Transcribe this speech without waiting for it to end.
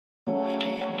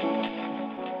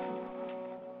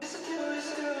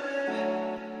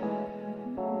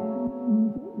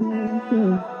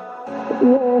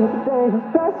the days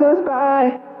just pass us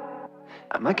by.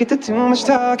 I might get to too much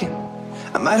talking,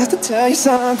 I might have to tell you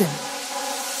something.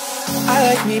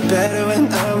 I like me better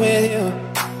when I'm with you.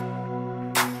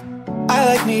 I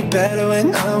like me better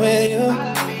when I'm with you.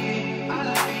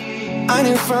 I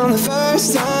knew from the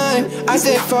first time, I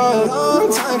stayed for a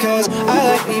long time, cause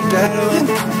I like me better when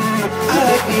I'm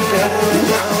with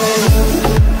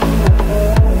you.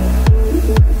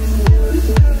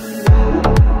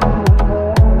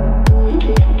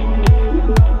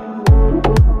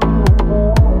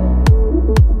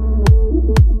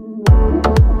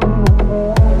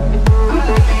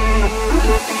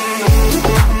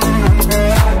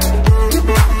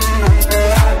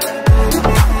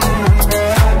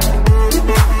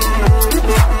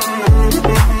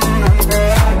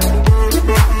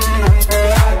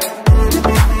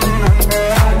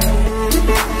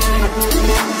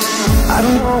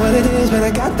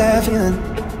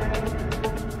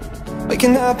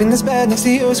 Waking up in this bed next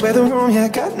to you is where the room, yeah,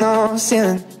 got no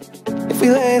ceiling. If we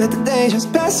lay, let the day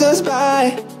just pass us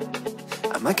by.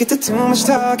 I might get to too much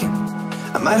talking,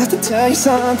 I might have to tell you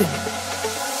something.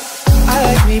 I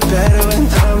like me better when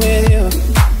I'm with you.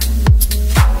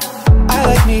 I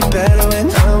like me better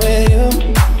when I'm with you.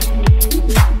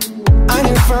 I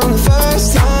knew from the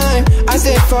first time, I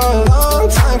stayed for a long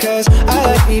time, cause I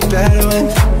like me better when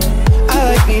I'm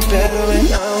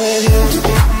with you.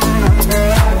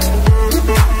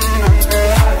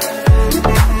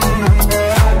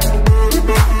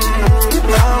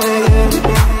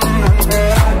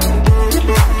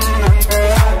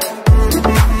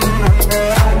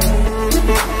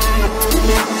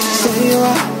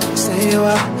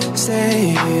 Stay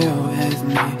here with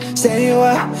me. Stay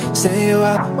you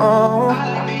up, oh.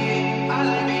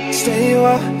 Stay you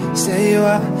up,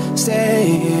 stay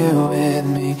here with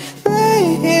me.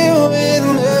 Stay here with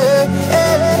me.